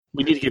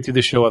We need to get through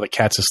the show while the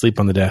cat's asleep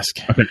on the desk.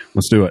 Okay,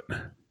 let's do it.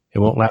 It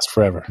won't last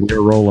forever. We're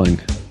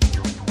rolling.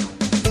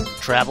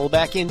 Travel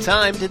back in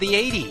time to the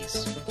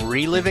 80s,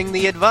 reliving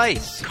the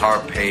advice,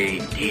 Carpe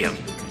diem.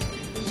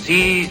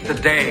 Seize the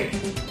day.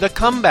 the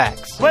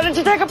comebacks, Why don't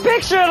you take a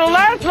picture? It'll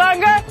last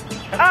longer.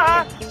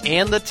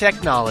 and the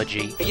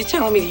technology. Are you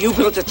telling me that you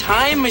built a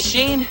time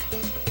machine?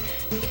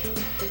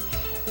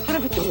 Out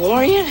of a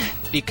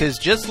DeLorean? Because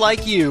just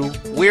like you,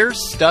 we're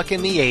stuck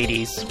in the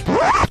 80s.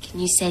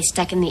 Can you say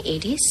stuck in the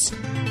 80s?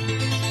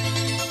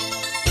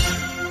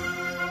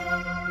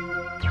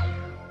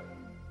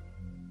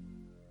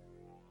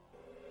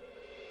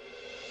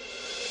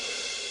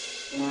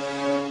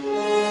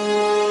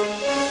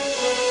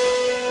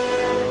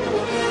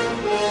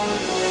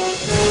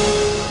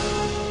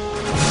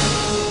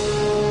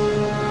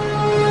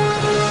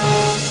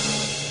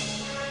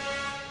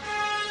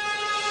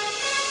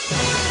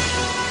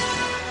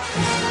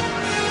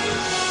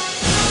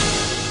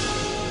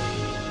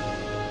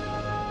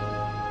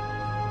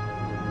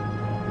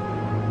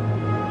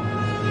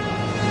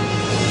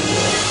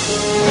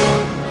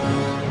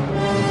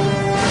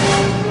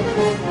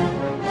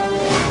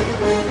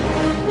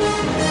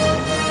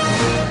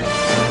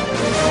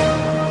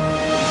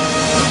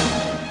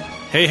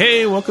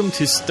 Hey, welcome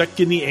to Stuck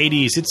in the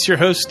 80s. It's your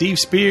host, Steve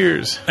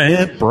Spears.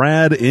 And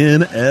Brad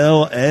in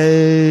L.A.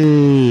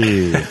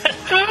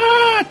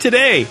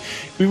 Today,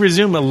 we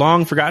resume a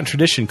long-forgotten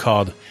tradition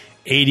called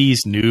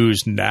 80s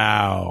News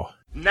Now.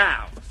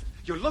 Now.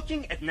 You're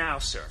looking at now,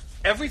 sir.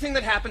 Everything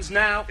that happens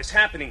now is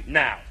happening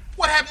now.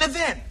 What happened to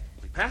then?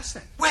 We passed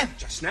then. When?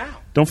 Just now.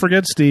 Don't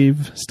forget,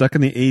 Steve, Stuck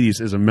in the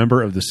 80s is a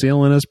member of the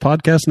CLNS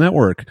Podcast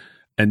Network.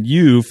 And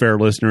you, fair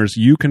listeners,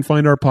 you can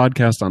find our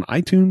podcast on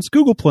iTunes,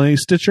 Google Play,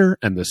 Stitcher,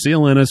 and the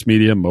CLNS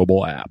Media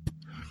mobile app.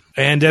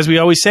 And as we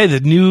always say,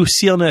 the new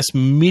CLNS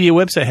Media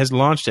website has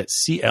launched at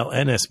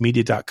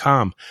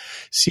clnsmedia.com.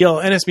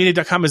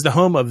 clnsmedia.com is the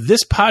home of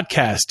this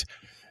podcast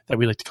that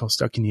we like to call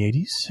Stuck in the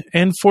 80s,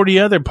 and 40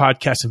 other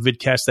podcasts and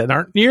vidcasts that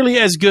aren't nearly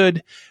as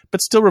good,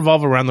 but still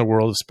revolve around the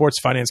world of sports,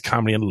 finance,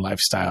 comedy, and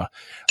lifestyle.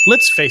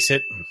 Let's face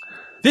it,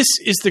 this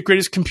is the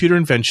greatest computer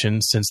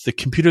invention since the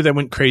computer that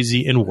went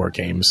crazy in war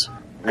games.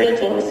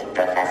 Greetings,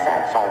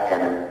 Professor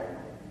Falcon.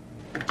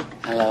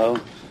 Hello,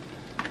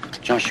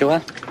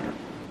 Joshua?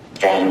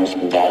 Strange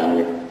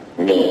game.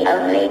 The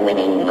only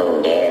winning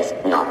mood is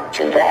not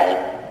to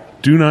play.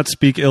 Do not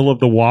speak ill of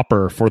the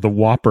Whopper, for the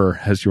Whopper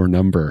has your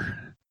number.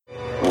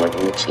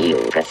 Wouldn't you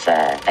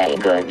prefer a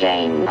good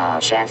game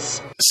of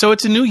chess? So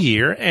it's a new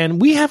year,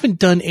 and we haven't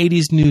done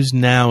 80s News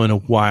Now in a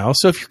while.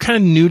 So if you're kind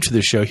of new to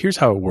the show, here's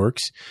how it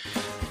works.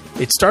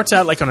 It starts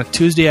out like on a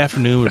Tuesday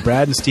afternoon when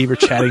Brad and Steve are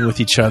chatting with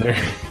each other.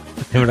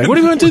 And we're like, what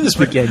are we going to do this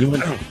weekend? You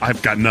went,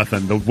 I've got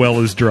nothing. The well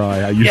is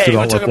dry. I used it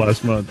all up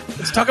last month.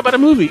 Let's talk about a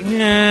movie.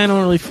 Nah, I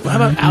don't really. How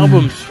about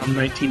albums from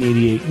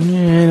 1988?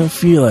 Nah, I don't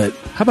feel it.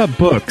 How about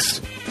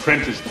books?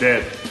 Print is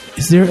dead.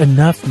 Is there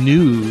enough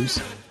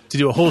news to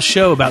do a whole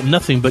show about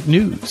nothing but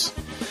news?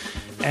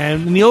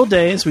 And in the old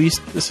days, we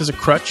used this as a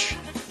crutch.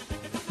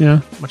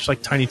 Yeah. Much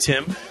like Tiny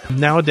Tim.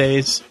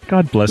 Nowadays,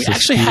 God bless us,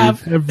 actually Steve,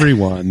 have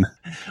everyone.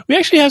 We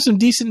actually have some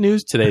decent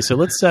news today, so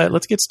let's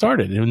get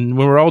started. And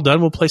when we're all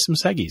done, we'll play some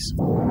seggies.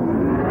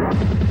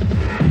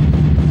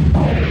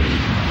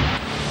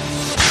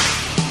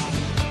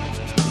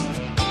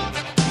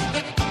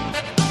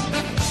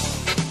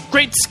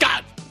 Great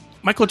Scott!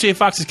 Michael J.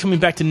 Fox is coming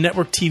back to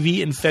network TV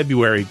in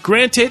February.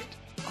 Granted,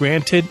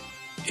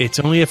 it's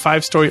only a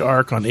 5-story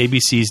arc on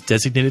ABC's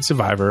Designated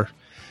Survivor.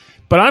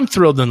 But I'm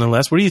thrilled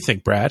nonetheless. What do you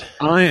think, Brad?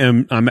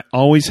 I'm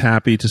always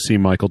happy to see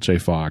Michael J.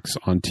 Fox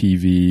on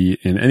TV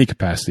in any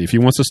capacity. If he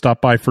wants to stop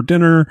by for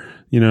dinner,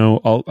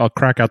 I'll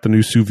crack out the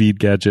new sous vide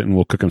gadget and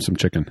we'll cook him some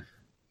chicken.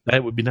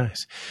 That would be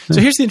nice. So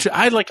here's the intro.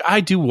 I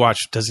do watch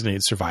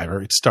Designated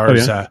Survivor. It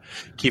stars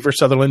Kiefer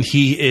Sutherland.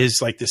 He is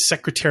like the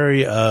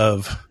Secretary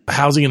of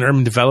Housing and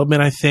Urban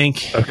Development, I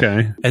think.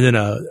 Okay. And then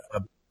a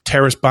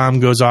terrorist bomb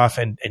goes off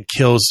and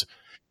kills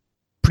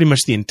pretty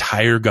much the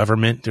entire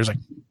government.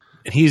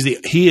 And he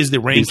is the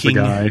ranking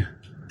guy.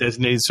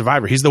 Designated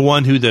Survivor. He's the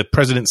one who the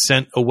president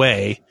sent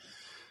away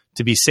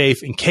to be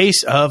safe in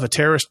case of a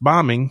terrorist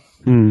bombing.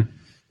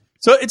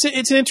 So it's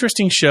an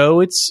interesting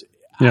show.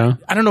 I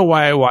don't know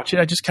why I watch it.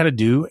 I just kind of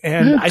do.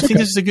 And I think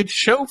this is a good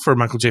show for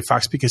Michael J.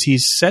 Fox because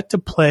he's set to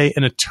play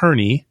an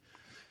attorney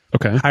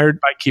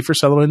hired by Kiefer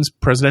Sutherland's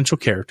presidential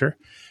character.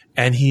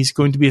 And he's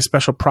going to be a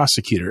special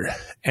prosecutor.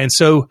 And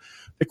so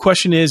the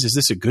question is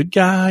this a good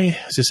guy?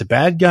 Is this a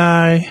bad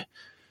guy?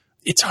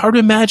 It's hard to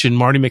imagine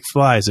Marty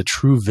McFly as a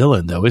true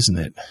villain, though, isn't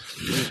it?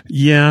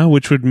 Yeah,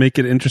 which would make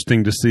it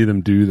interesting to see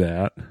them do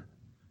that.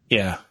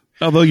 Yeah.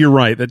 Although you're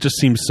right, that just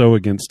seems so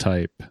against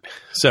type.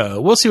 So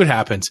we'll see what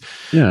happens.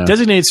 Yeah.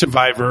 Designated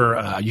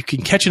Survivor, you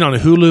can catch it on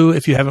Hulu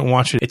if you haven't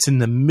watched it. It's in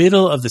the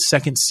middle of the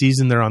second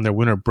season. They're on their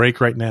winter break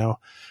right now.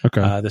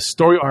 Okay. The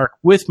story arc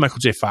with Michael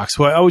J. Fox,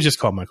 who I always just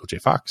call Michael J.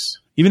 Fox.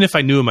 Even if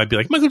I knew him, I'd be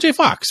like, Michael J.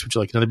 Fox, would you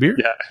like another beer?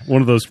 Yeah,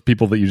 one of those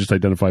people that you just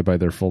identify by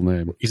their full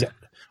name.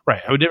 Exactly. Right.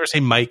 I would never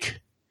say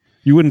Mike.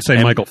 You wouldn't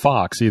say Michael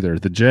Fox either.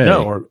 The J.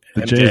 No, or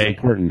the MJ. J is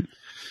important.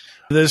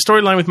 The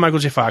storyline with Michael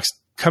J. Fox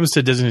comes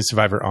to Designated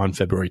Survivor on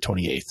February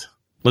 28th.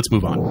 Let's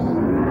move on.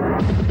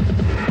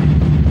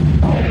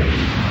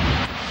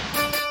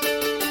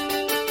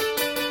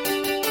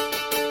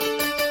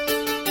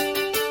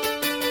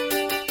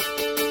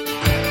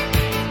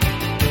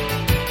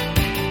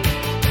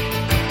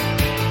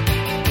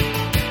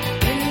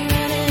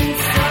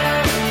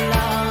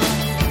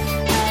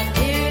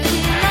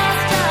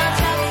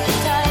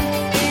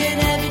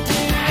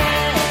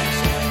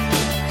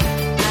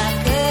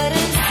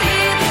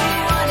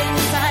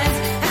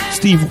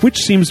 Steve, which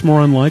seems more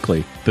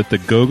unlikely? That the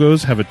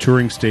Go-Go's have a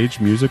touring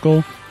stage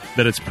musical,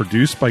 that it's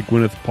produced by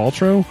Gwyneth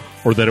Paltrow,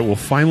 or that it will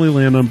finally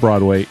land on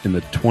Broadway in the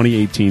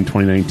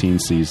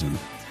 2018-2019 season?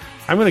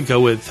 I'm going to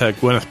go with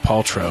Gwyneth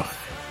Paltrow.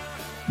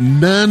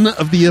 None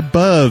of the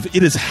above.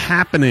 It is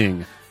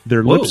happening.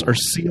 Their lips are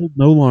sealed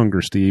no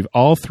longer, Steve.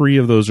 All three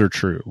of those are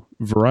true.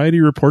 Variety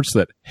reports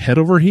that Head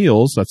Over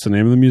Heels, that's the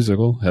name of the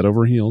musical, Head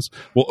Over Heels,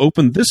 will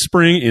open this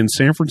spring in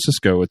San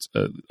Francisco. It's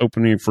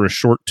opening for a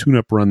short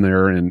tune-up run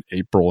there in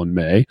April and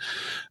May.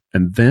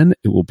 And then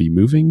it will be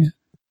moving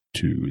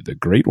to the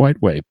Great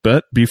White Way.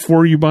 But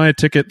before you buy a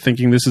ticket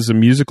thinking this is a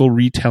musical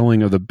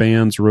retelling of the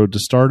band's road to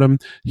stardom,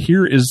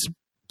 here is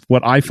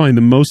what I find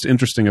the most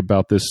interesting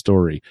about this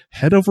story.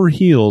 Head Over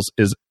Heels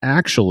is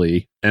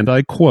actually, and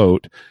I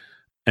quote,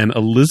 an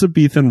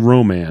Elizabethan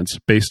romance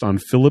based on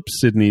Philip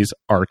Sidney's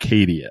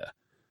Arcadia.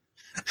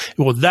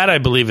 Well, that I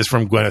believe is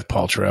from Gwyneth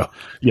Paltrow.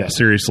 Yeah,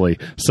 seriously.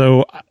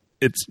 So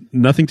it's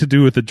nothing to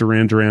do with the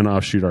Duran Duran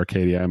offshoot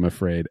Arcadia, I'm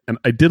afraid. And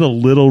I did a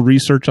little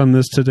research on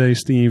this today,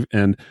 Steve,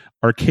 and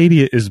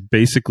Arcadia is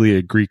basically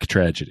a Greek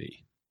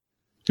tragedy.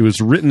 It was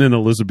written in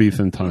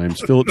Elizabethan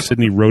times. Philip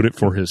Sidney wrote it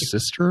for his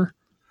sister.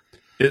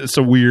 It's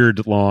a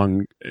weird,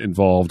 long,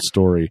 involved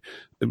story.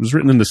 It was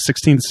written in the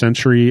 16th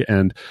century,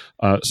 and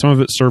some of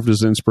it served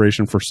as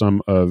inspiration for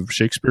some of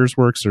Shakespeare's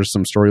works. There's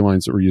some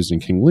storylines that were used in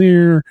King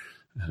Lear,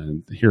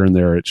 and here and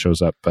there it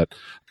shows up. But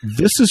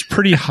this is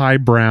pretty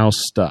highbrow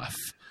stuff.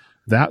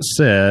 That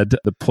said,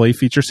 the play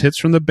features hits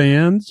from the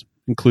band,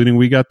 including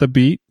We Got the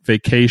Beat,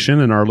 Vacation,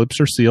 and Our Lips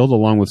Are Sealed,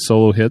 along with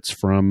solo hits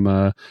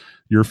from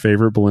your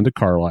favorite Belinda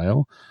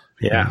Carlisle.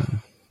 Yeah.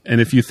 And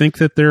if you think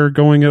that they're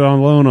going it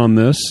alone on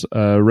this,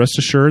 rest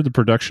assured the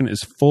production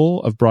is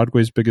full of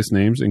Broadway's biggest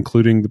names,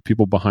 including the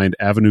people behind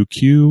Avenue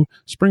Q,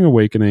 Spring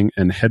Awakening,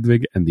 and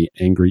Hedwig and the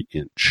Angry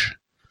Inch.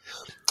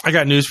 I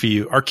got news for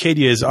you.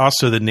 Arcadia is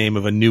also the name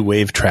of a new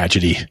wave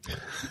tragedy.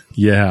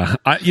 Yeah.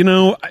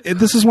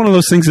 This is one of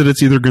those things that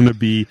it's either going to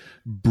be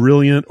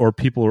brilliant or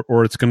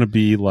it's going to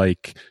be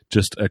like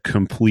just a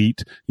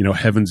complete,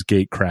 Heaven's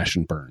Gate crash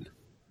and burn.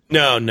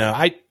 No.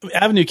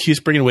 Avenue Q,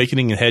 Spring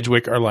Awakening, and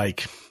Hedwig are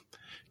like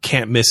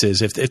can't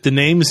misses. If the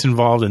names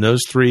involved and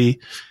those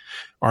three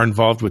are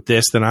involved with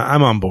this, then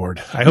I'm on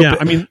board.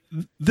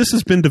 This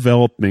has been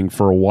developing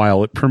for a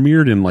while. It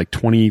premiered in like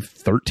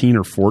 2013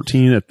 or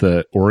 14 at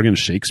the Oregon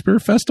Shakespeare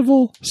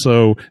Festival.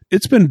 So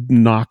it's been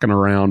knocking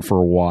around for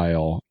a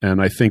while. And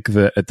I think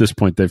that at this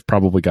point, they've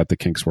probably got the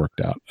kinks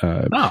worked out.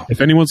 If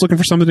anyone's looking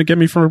for something to get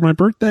me for my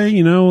birthday,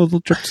 a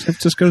little trip to San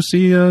Francisco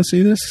to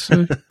see this.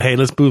 Hey,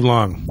 let's move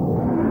along.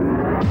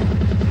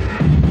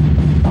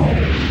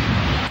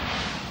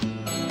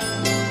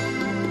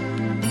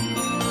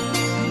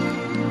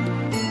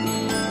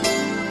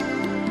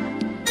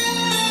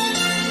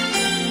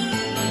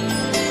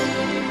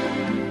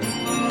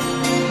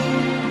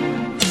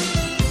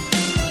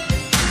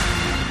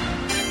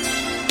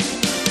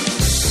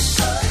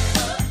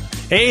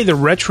 Hey, the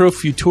Retro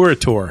Futura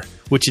Tour,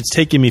 which it's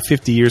taken me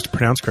 50 years to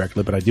pronounce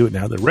correctly, but I do it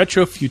now. The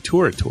Retro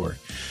Futura Tour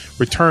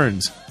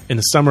returns in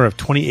the summer of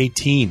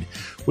 2018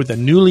 with a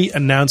newly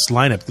announced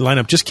lineup. The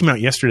lineup just came out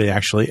yesterday,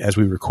 actually, as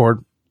we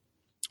record.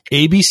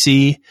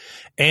 ABC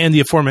and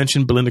the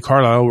aforementioned Belinda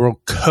Carlisle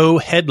will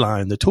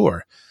co-headline the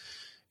tour.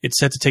 It's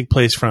set to take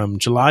place from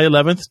July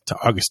 11th to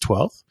August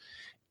 12th.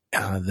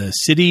 The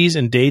cities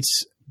and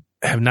dates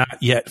have not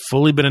yet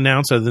fully been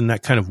announced other than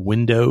that kind of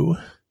window.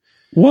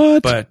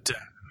 What? But...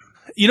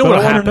 you know what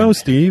I want to know,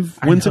 Steve?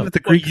 When's it at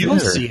the Greek Theater? You'll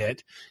see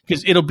it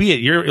because it'll be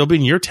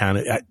in your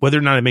town. Whether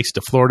or not it makes it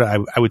to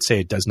Florida, I would say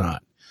it does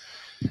not.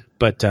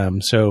 But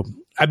so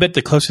I bet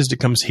the closest it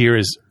comes here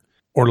is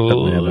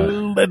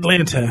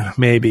Atlanta,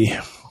 maybe.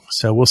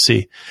 So we'll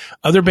see.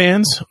 Other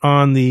bands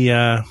on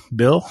the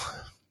bill: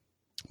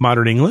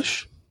 Modern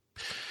English,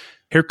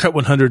 Haircut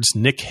 100's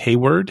Nick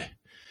Hayward,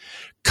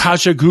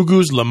 Kaja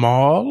Gugu's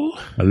Lamal,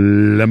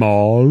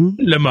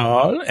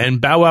 and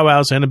Bow Wow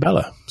Wow's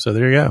Annabella. So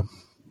there you go.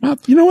 Well,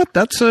 you know what?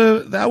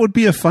 That would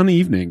be a fun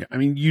evening. I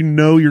mean,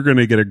 you're going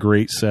to get a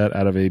great set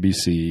out of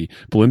ABC.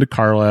 Belinda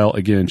Carlisle,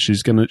 again,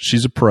 she's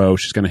a pro.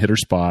 She's going to hit her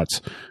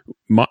spots.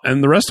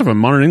 And the rest of them,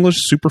 Modern English,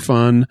 super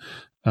fun.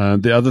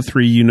 The other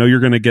three, you're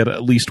going to get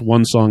at least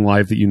one song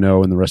live that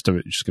and the rest of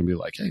it, you're just going to be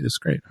like, hey, this is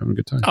great. Having a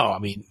good time. Oh, I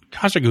mean,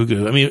 Kaja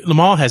Gugu. I mean,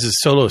 Lamal has his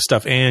solo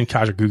stuff and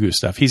Kaja Gugu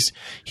stuff. He's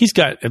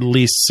got at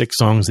least 6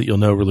 songs that you'll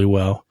know really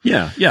well.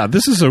 Yeah.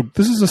 This is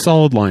a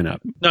solid lineup.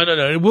 No,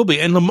 it will be.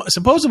 And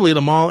supposedly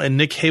Lamal and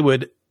Nick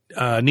Haywood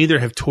neither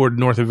have toured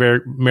North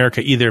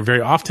America either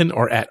very often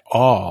or at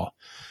all.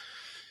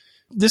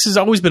 this has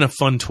always been a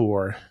fun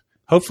tour.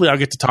 Hopefully I'll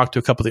get to talk to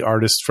a couple of the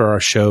artists for our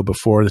show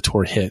before the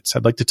tour hits.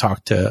 I'd like to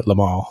talk to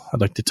Lamal. I'd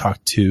like to talk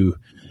to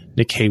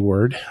Nick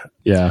Hayward.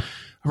 Yeah.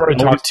 I've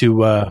already talked to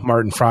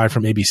Martin Fry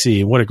from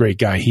ABC, and what a great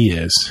guy he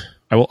is.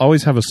 I will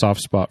always have a soft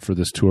spot for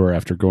this tour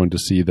after going to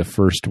see the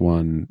first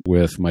one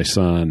with my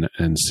son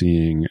and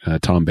seeing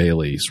Tom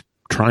Bailey's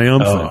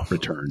triumphant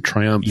return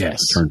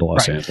to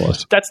Los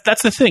Angeles.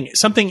 That's the thing.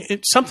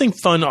 Something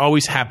fun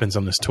always happens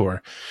on this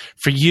tour.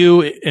 For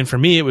you and for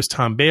me, it was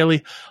Tom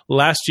Bailey.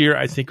 Last year,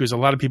 I think it was a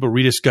lot of people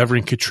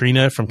rediscovering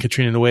Katrina from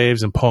Katrina and the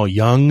Waves and Paul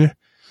Young.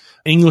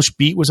 English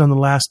Beat was on the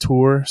last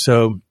tour,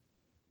 so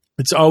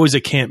it's always a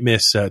can't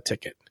miss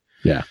ticket.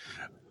 Yeah.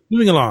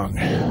 Moving along.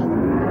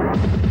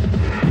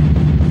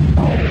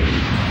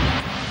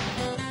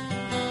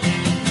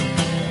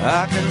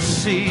 I can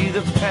see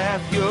the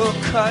path you're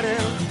cutting.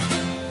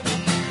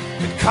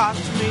 It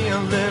cost me a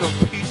little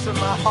piece of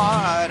my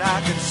heart.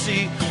 I can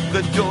see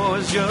the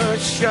doors you're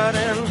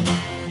shutting,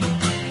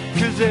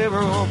 'cause they were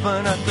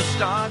open at the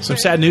start. Some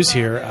sad news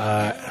here.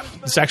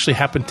 This actually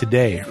happened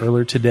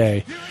earlier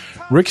today.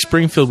 Rick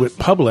Springfield went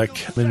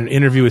public in an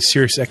interview with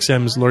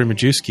SiriusXM's Lori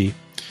Majewski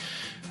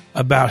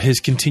about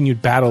his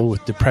continued battle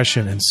with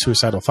depression and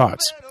suicidal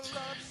thoughts.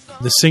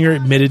 The singer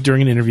admitted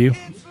during an interview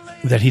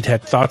that he'd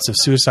had thoughts of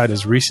suicide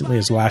as recently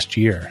as last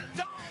year.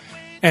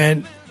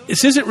 And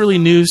this isn't really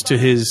news to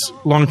his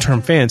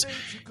long-term fans.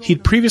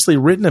 He'd previously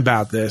written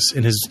about this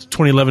in his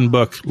 2011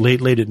 book,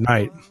 Late at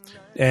Night,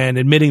 and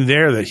admitting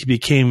there that he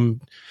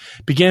began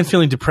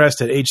feeling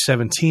depressed at age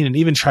 17 and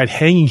even tried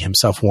hanging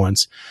himself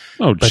once,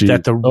 but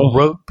that the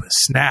rope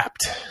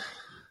snapped.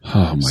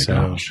 Oh, my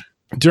gosh.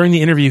 During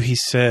the interview, he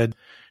said,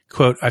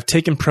 quote, "I've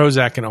taken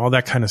Prozac and all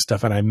that kind of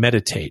stuff, and I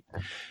meditate.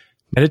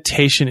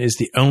 Meditation is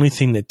the only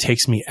thing that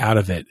takes me out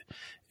of it.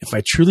 If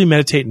I truly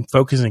meditate and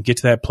focus and get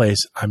to that place,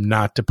 I'm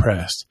not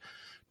depressed,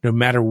 no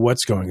matter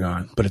what's going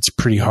on, but it's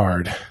pretty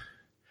hard."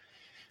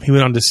 He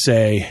went on to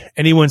say,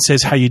 "Anyone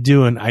says, 'How you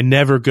doing?' I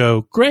never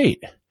go,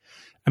 'Great.'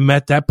 I'm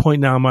at that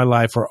point now in my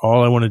life where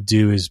all I want to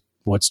do is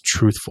what's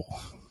truthful."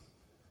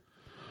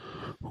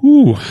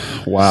 Ooh,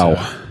 wow.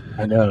 So,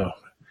 I know.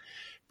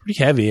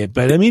 Pretty heavy,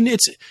 but I mean,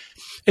 it's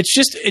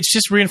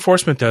just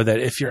reinforcement though that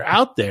if you're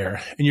out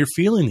there and you're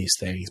feeling these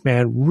things,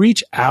 man,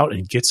 reach out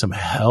and get some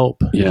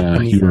help. Yeah, I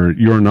mean,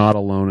 you're not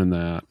alone in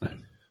that.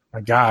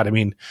 My God, I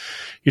mean,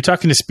 you're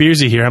talking to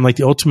Spearsy here. I'm like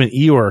the ultimate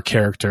Eeyore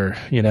character,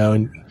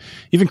 and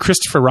even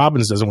Christopher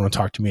Robbins doesn't want to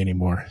talk to me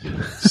anymore.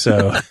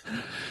 So,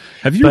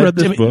 have you read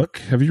this book?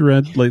 Have you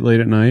read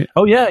Late at Night?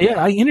 Oh yeah.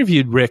 I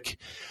interviewed Rick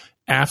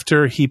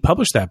after he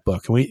published that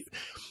book, and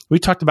we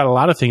talked about a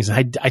lot of things.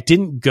 And I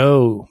didn't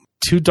go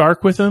too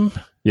dark with him.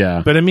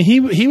 Yeah. But I mean,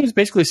 he was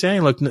basically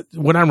saying, look,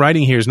 what I'm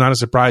writing here is not a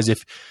surprise.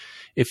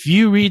 If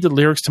you read the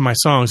lyrics to my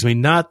songs, I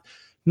mean, not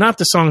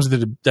the songs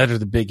that are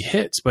the big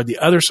hits, but the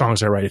other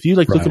songs I write. If you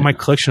look at my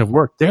collection of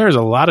work, there's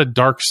a lot of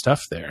dark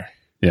stuff there.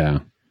 Yeah.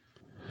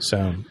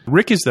 So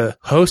Rick is the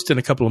host in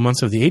a couple of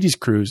months of the 80s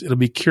cruise. It'll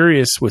be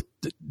curious with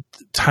the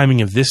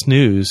timing of this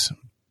news,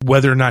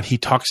 whether or not he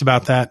talks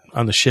about that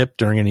on the ship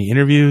during any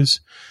interviews.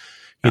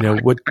 I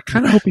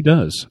kind of hope he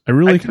does. I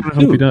really kind of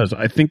hope he does.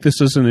 I think this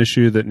is an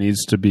issue that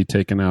needs to be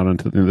taken out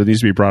that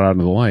needs to be brought out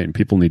into the light, and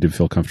people need to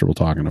feel comfortable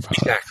talking about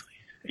it.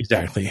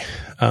 Exactly.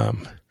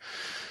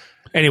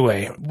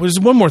 Anyway,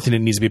 there's one more thing that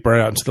needs to be brought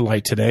out into the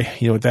light today.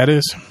 You know what that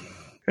is?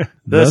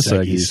 The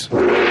Seggies.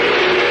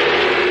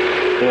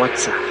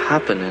 What's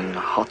happening,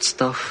 hot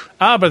stuff?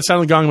 By the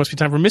sound of the gong, it must be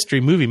time for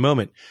Mystery Movie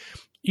Moment.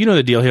 You know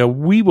the deal here.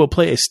 We will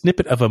play a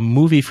snippet of a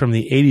movie from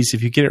the 80s.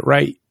 If you get it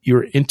right,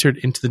 you're entered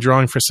into the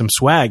drawing for some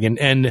swag.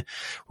 And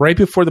right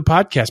before the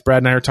podcast, Brad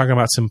and I are talking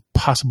about some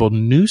possible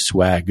new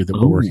swag that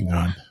we're working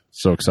on.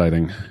 So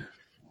exciting.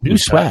 New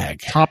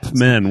swag. Top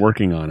men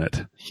working on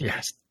it.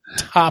 Yes.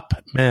 Top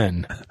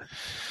men.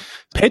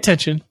 Pay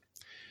attention.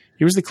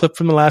 Here's the clip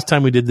from the last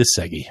time we did this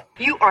Seggy.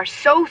 You are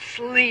so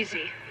sleazy.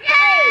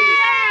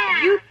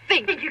 Yay! You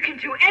think you can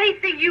do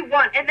anything you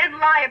want and then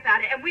lie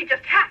about it, and we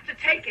just have to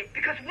take it,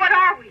 because what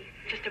are we?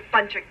 Just a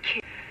bunch of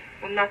kids.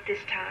 Well, not this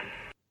time.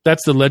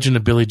 That's the legend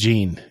of Billie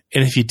Jean.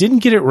 And if you didn't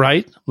get it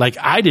right, like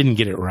I didn't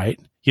get it right,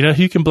 you know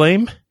who you can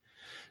blame?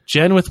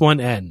 Jen with one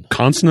N.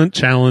 Consonant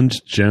challenge,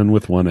 Jen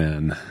with one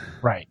N.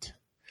 Right.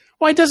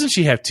 Why doesn't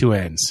she have two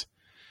N's?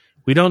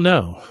 We don't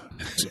know.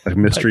 It's a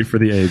mystery for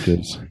the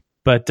ages.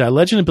 But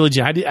Legend of Billie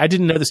Jean, I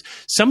didn't know this.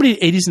 Somebody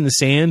at 80s in the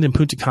Sand in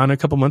Punta Cana a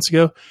couple months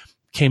ago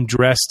came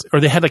dressed, or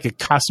they had like a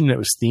costume that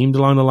was themed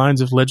along the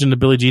lines of Legend of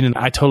Billie Jean, and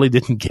I totally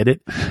didn't get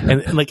it.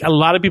 And like a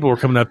lot of people were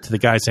coming up to the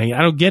guy saying,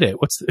 "I don't get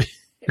it. What's the?"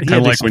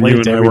 Kind of like when you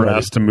and I were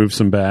asked to move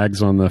some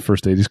bags on the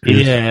first 80s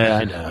cruise. Yeah,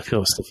 I know. I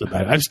feel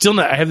bad. I'm still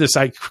not. I have this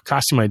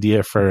costume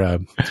idea for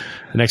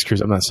the next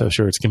cruise. I'm not so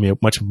sure it's going to be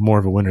much more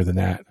of a winner than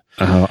that.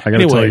 I got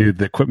to tell you,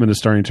 the equipment is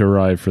starting to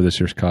arrive for this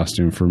year's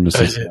costume for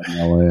Mrs.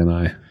 LA and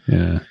I.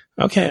 Yeah.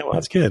 Okay, well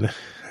that's good.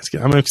 That's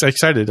good. I'm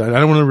excited. I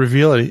don't want to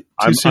reveal it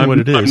too soon what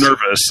it is.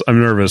 I'm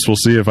nervous. We'll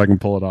see if I can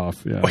pull it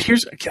off. Yeah. Well,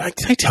 can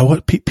I tell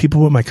what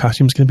people what my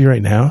costume is going to be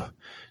right now?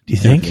 Do you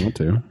think? I want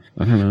to.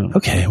 I don't know.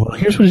 Okay. Well,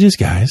 here's what it is,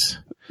 guys.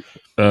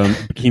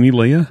 Bikini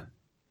Leia?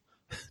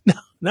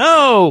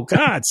 No,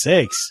 God's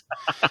sakes.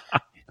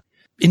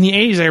 In the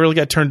 80s, I really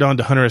got turned on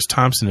to Hunter S.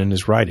 Thompson and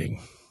his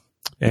writing.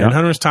 And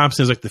Hunter S.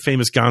 Thompson is like the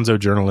famous gonzo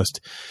journalist.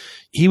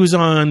 He was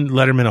on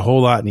Letterman a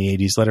whole lot in the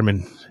 80s.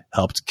 Letterman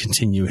helped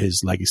continue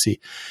his legacy.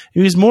 He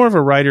was more of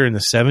a writer in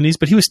the 70s,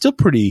 but he was still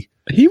pretty...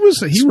 He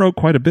wrote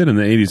quite a bit in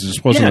the 80s. It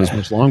just wasn't as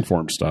much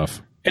long-form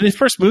stuff. And his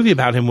first movie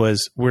about him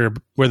was Where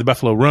the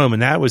Buffalo Roam,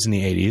 and that was in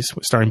the 80s,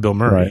 starring Bill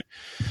Murray. Right.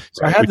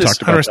 So I have this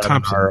Hunter S.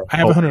 Thompson. I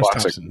have a Hunter S.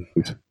 Thompson.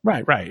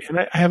 Right. And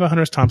I have a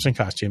Hunter S. Thompson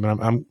costume,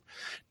 and I'm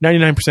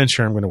 99%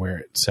 sure I'm going to wear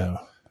it. So,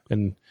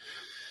 and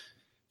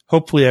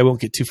hopefully I won't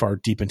get too far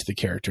deep into the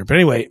character. But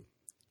anyway,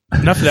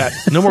 enough of that.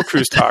 No more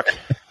cruise talk.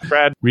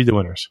 Brad, read the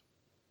winners.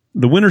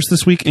 The winners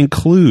this week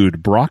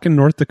include Brock in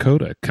North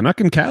Dakota,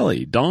 Canuck in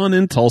Cali, Dawn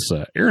in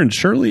Tulsa, Aaron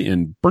Shirley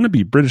in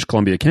Burnaby, British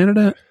Columbia,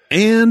 Canada,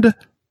 and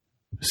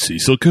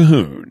Cecil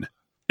Cahoon,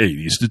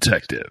 80s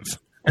detective.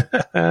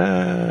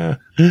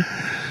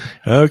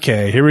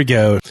 Okay, here we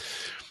go.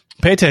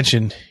 Pay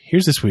attention.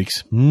 Here's this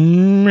week's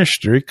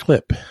mystery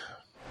clip.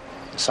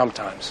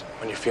 Sometimes,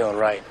 when you're feeling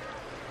right,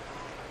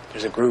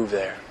 there's a groove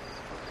there,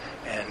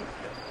 and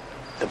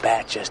the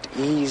bat just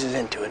eases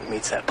into it and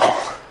meets that ball.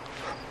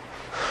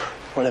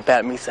 When the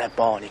bat meets that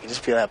ball, and you can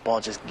just feel that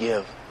ball just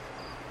give,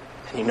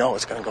 and you know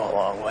it's going to go a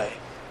long way.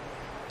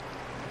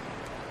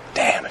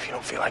 Damn, if you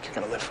don't feel like you're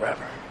going to live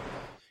forever.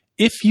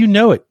 If you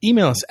know it,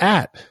 email us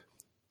at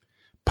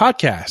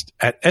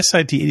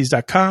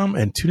podcast@sit80s.com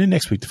and tune in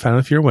next week to find out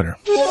if you're a winner.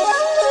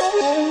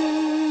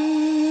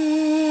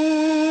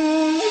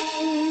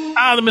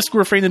 The mystical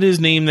refrain that is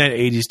Name That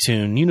 80s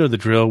Tune. You know the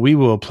drill. We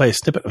will play a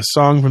snippet of a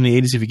song from the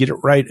 80s if you get it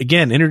right.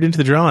 Again, entered into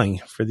the drawing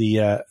for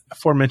the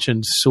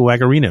aforementioned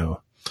Swaggerino.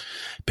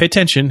 Pay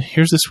attention.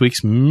 Here's this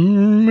week's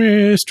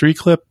mystery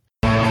clip.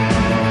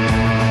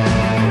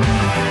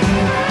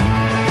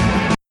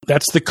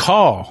 That's The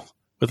Call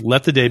with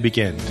Let the Day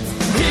Begin.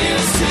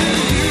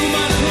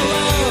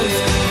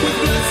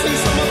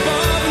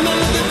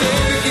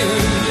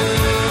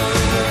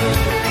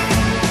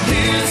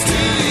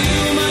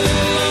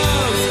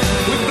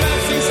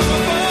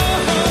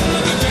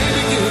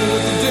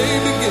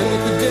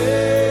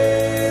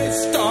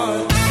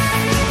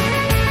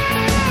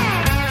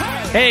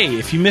 Hey,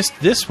 if you missed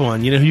this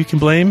one, you know who you can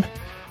blame?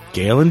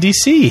 Gale in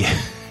D.C.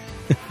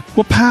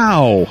 Well,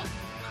 pow!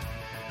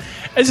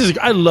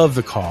 I love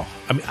The Call.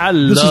 I mean, I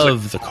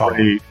love The Call.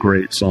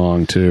 Great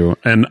song, too.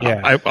 And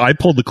yeah. I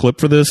pulled the clip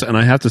for this, and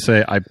I have to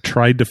say, I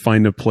tried to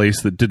find a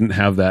place that didn't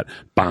have that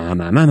because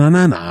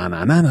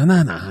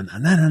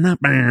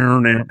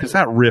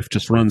that riff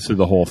just runs through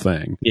the whole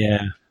thing.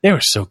 Yeah. They were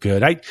so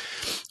good. I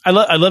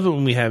love it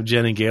when we have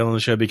Jen and Gale on the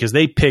show because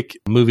they pick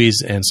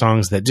movies and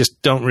songs that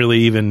just don't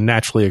really even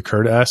naturally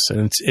occur to us,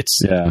 and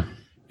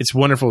it's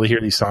wonderful to hear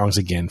these songs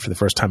again for the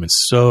first time in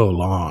so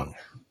long.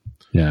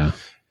 Yeah.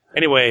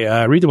 Anyway,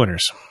 read the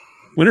winners.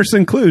 Winners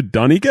include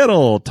Donnie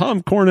Gettle,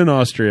 Tom Korn in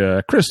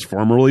Austria, Chris,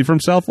 formerly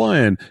from South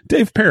Lyon,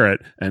 Dave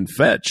Parrott, and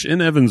Fetch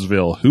in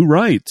Evansville, who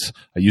writes,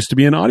 I used to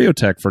be an audio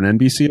tech for an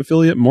NBC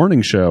affiliate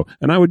morning show,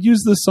 and I would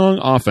use this song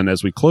often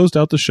as we closed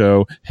out the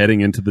show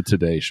heading into the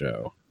Today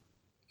Show.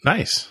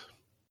 Nice.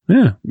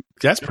 Yeah.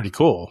 That's pretty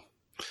cool.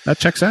 That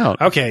checks out.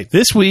 Okay,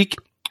 this week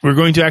we're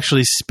going to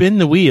actually spin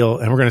the wheel,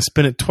 and we're going to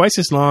spin it twice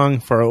as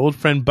long for our old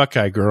friend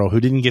Buckeye Girl, who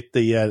didn't get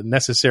the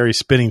necessary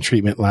spinning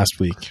treatment last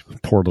week.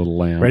 Poor little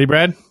lamb. Ready,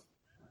 Brad?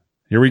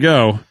 Here we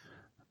go.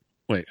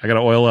 Wait, I got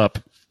to oil up.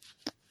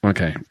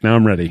 Okay, now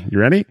I'm ready. You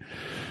ready?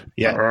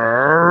 Yeah.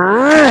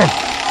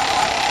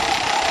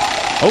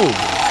 Oh,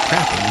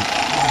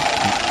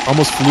 crap.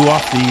 Almost flew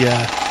off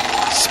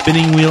the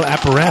spinning wheel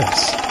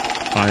apparatus.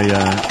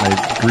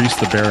 I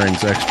greased the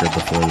bearings extra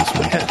before this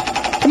one.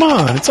 Come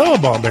on, it's all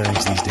ball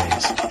bearings these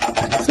days.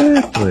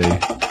 Exactly.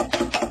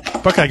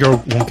 Buckeye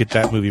Girl won't get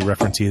that movie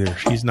reference either.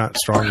 She's not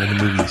strong in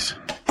the movies.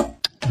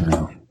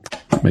 No,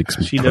 that makes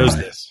me cry. Knows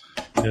this.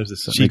 Knows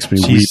this. Makes me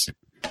weep.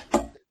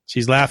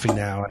 She's laughing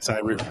now as I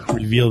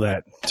reveal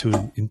that to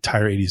an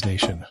entire 80s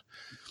nation.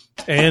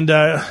 And,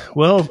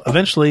 well,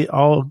 eventually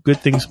all good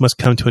things must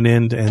come to an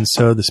end, and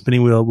so the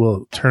spinning wheel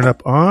will turn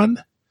up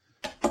on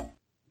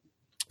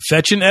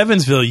Fetch in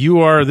Evansville. You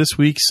are this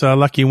week's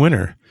lucky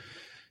winner.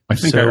 I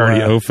think I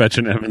already owe Fetch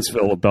in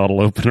Evansville a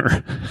bottle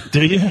opener.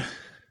 Do you? I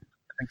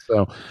think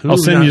so. I'll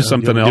send you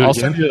something else. I'll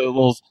send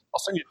you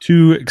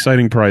two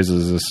exciting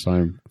prizes this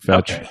time,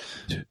 Fetch. Okay.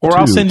 Or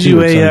I'll send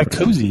you a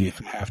cozy if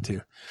you have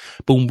to.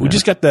 But we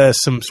just got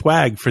some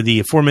swag for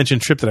the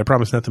aforementioned trip that I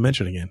promised not to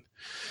mention again.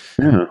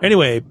 Yeah.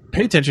 Anyway,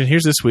 pay attention.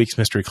 Here's this week's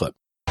mystery clip.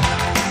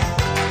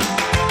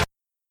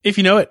 If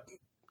you know it,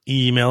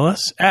 email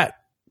us at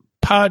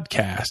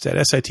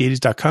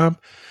podcast@sit80s.com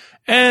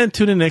and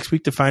tune in next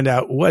week to find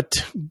out what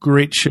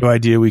great show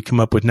idea we come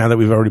up with now that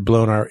we've already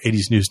blown our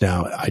 80s News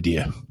Now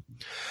idea.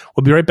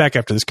 We'll be right back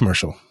after this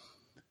commercial.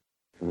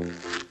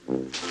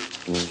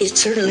 It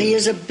certainly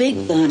is a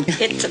big bun.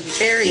 It's a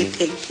very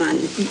big bun.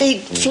 Big,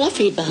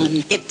 fluffy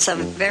bun. It's a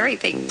very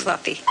big,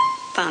 fluffy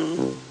bun.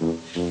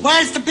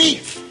 Where's the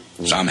beef?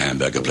 Some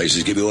hamburger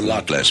places give you a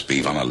lot less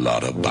beef on a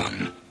lot of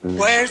bun.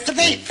 Where's the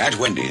beef? At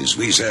Wendy's,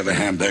 we serve a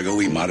hamburger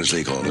we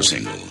modestly call a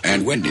single.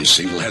 And Wendy's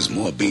single has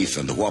more beef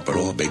than the Whopper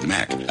or Big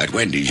Mac. At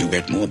Wendy's, you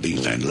get more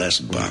beef and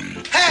less bun.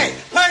 Hey,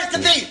 where's the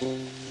beef?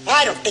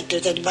 I don't think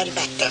there's anybody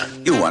back there.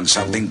 You want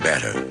something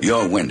better.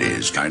 You're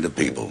Wendy's kind of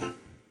people.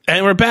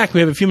 And we're back.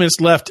 We have a few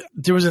minutes left.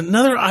 There was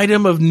another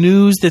item of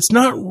news that's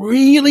not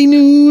really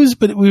news,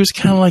 but it was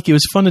kind of like it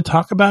was fun to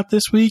talk about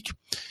this week.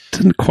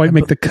 Didn't quite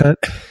make the cut.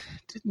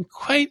 Didn't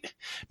quite.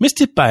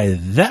 Missed it by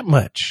that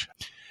much.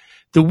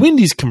 The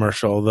Wendy's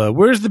commercial, the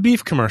Where's the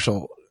Beef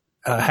commercial,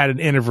 had an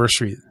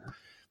anniversary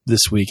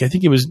this week. I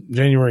think it was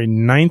January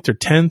 9th or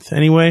 10th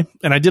anyway.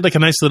 And I did like a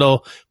nice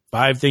little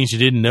 5 things you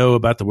didn't know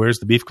about the Where's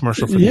the Beef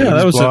commercial for the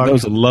Wendy's blog. That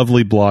was a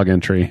lovely blog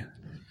entry.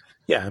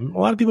 Yeah, a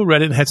lot of people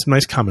read it and had some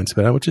nice comments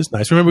about it, which is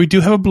nice. Remember, we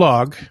do have a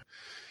blog.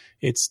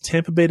 It's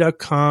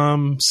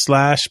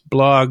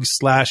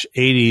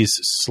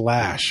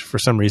tampabay.com/blog/80s/ for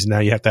some reason now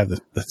you have to have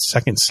the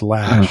second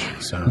slash.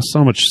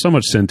 So much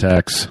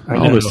syntax.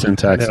 All this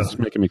syntax is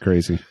making me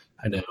crazy.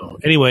 I know.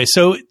 Anyway,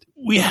 so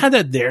we had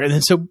that there, and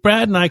then so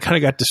Brad and I kind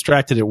of got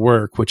distracted at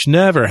work, which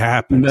never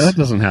happens. No, that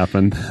doesn't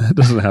happen. That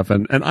doesn't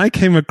happen. And I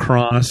came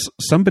across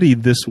somebody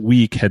this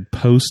week had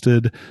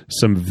posted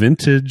some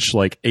vintage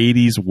like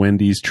 80s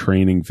Wendy's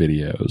training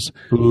videos.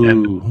 Ooh.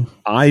 And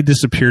I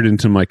disappeared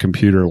into my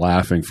computer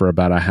laughing for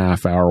about a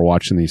half hour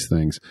watching these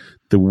things.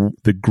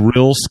 The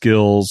Grill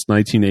Skills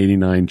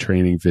 1989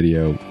 training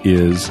video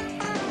is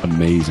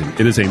amazing.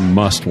 It is a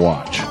must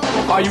watch.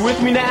 Are you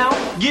with me now?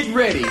 Get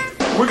ready.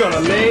 We're gonna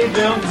lay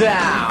them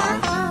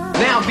down.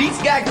 Now,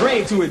 beats got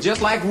grain to it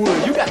just like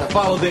wood. You got to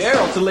follow the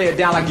arrow to lay it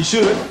down like you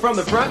should. From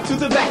the front to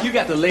the back, you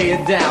got to lay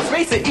it down.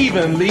 Space it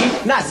evenly,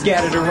 not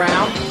scattered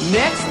around.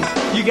 Next,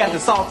 you got to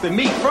salt the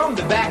meat from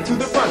the back to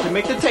the front to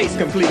make the taste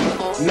complete.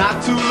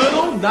 Not too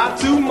little, not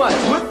too much.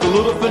 With a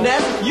little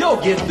finesse, you'll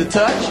get the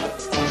touch.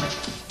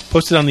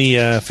 Posted on the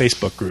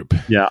Facebook group.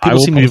 Yeah, people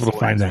seem to be able to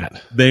find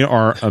that. They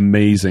are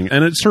amazing.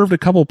 And it served a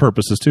couple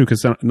purposes, too,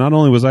 because not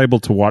only was I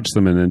able to watch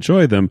them and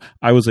enjoy them,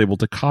 I was able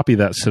to copy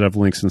that set of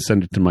links and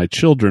send it to my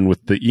children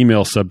with the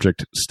email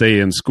subject,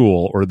 stay in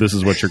school, or this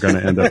is what you're going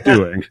to end up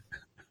doing.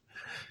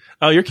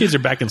 Oh, your kids are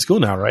back in school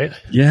now, right?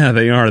 Yeah,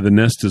 they are. The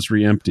nest is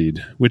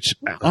re-emptied, which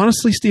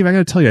honestly, Steve, I got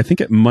to tell you, I think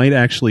it might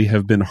actually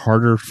have been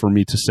harder for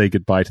me to say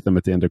goodbye to them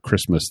at the end of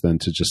Christmas than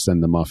to just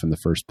send them off in the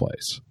first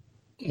place.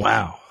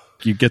 Wow.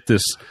 You get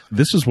this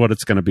is what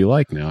it's going to be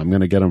like now. I'm going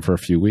to get them for a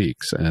few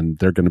weeks and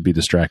they're going to be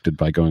distracted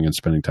by going and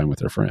spending time with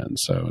their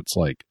friends. So it's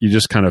like, you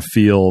just kind of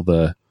feel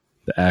the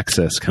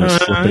access kind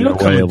of slipping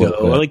away a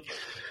little bit. Like,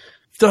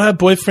 they'll have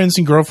boyfriends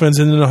and girlfriends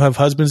and then they'll have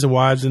husbands and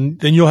wives and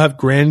then you'll have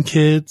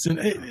grandkids and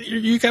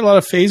you got a lot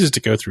of phases to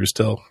go through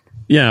still.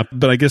 Yeah,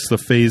 but I guess the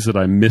phase that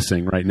I'm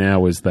missing right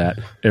now is that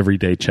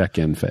everyday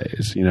check-in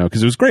phase,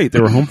 because it was great. They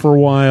were home for a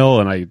while,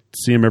 and I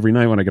see them every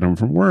night when I get home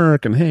from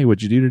work, and, hey,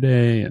 what'd you do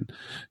today? And,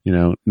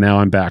 now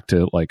I'm back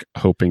to, like,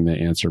 hoping they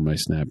answer my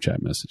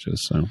Snapchat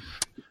messages, so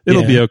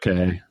it'll be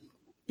okay.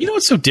 You know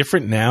what's so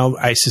different now,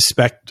 I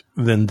suspect,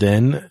 than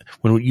then,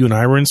 when you and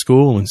I were in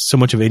school, when so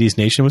much of 80s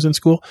Nation was in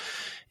school?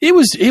 It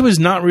was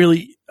not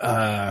really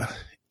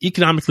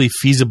economically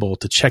feasible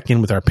to check in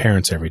with our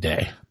parents every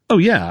day. Oh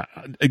yeah,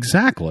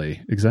 exactly.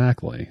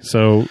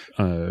 So,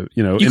 you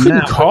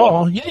couldn't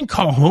call. You didn't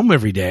call home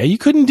every day. You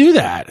couldn't do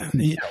that.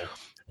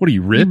 What are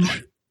you,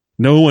 rich?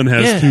 No one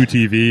has 2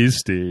 TVs,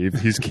 Steve.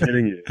 He's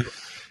kidding you.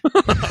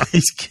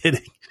 He's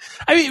kidding.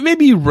 I mean,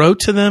 maybe you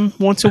wrote to them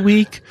once a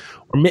week,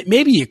 or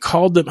maybe you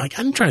called them. Like,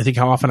 I'm trying to think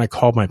how often I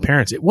called my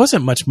parents. It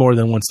wasn't much more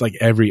than once, like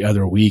every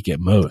other week at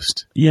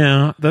most.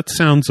 Yeah, that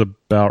sounds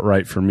about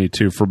right for me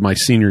too. For my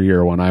senior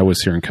year, when I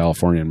was here in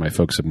California and my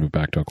folks had moved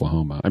back to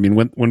Oklahoma. I mean,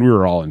 when we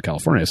were all in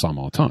California, I saw them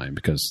all the time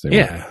because they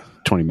were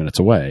 20 minutes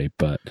away.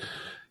 But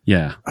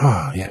yeah.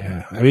 Oh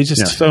yeah. I mean,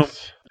 so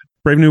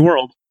brave new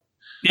world.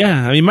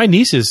 Yeah, I mean, my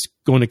niece is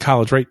going to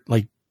college right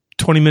like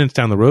 20 minutes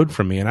down the road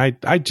from me, and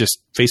I just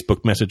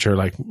Facebook message her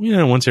like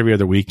once every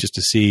other week just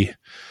to see,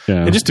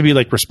 and just to be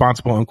like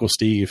responsible Uncle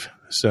Steve.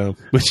 So,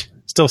 which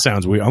still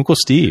sounds weird, Uncle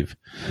Steve,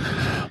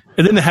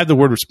 and then they have the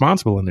word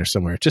responsible in there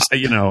somewhere. Just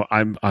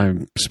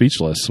I'm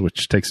speechless,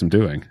 which takes some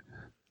doing.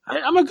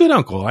 I'm a good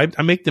uncle. I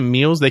make them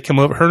meals. They come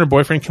over. Her and her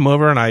boyfriend come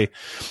over, and I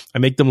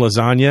make them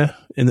lasagna,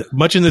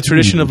 much in the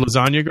tradition of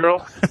Lasagna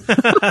Girl.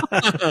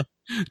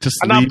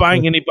 I'm not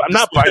buying anybody.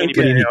 Okay,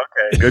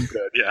 good.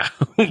 Yeah,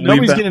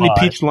 nobody's getting any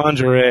peach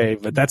lingerie,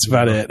 but that's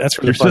about it. That's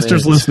where your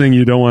sister's listening.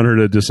 You don't want her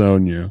to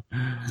disown you.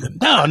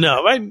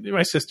 No.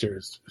 My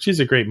sister's. She's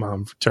a great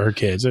mom to her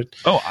kids.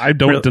 Oh, I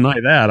don't deny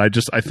that.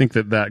 I think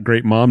that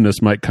great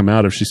momness might come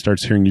out if she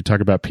starts hearing you talk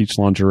about peach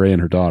lingerie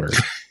and her daughter.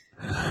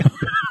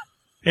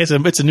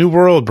 It's a new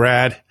world,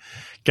 Brad.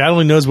 God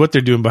only knows what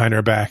they're doing behind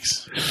our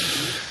backs.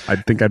 I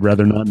think I'd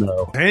rather not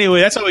know.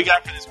 Anyway, that's all we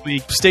got for this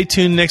week. Stay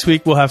tuned. Next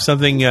week, we'll have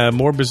something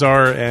more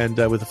bizarre and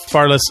with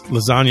far less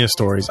lasagna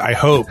stories, I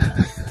hope.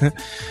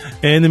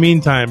 In the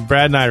meantime,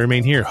 Brad and I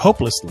remain here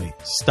hopelessly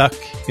stuck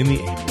in the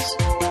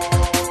 80s.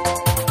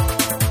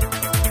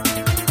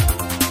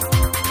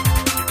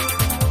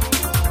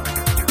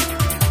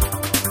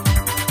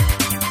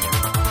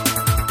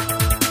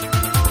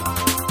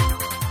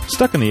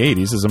 Stuck in the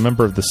 80s is a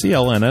member of the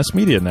CLNS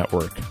Media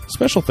Network.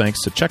 Special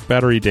thanks to Check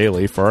Battery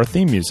Daily for our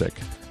theme music.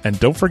 And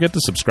don't forget to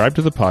subscribe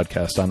to the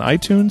podcast on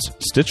iTunes,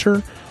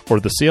 Stitcher,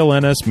 or the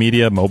CLNS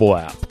Media mobile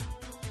app.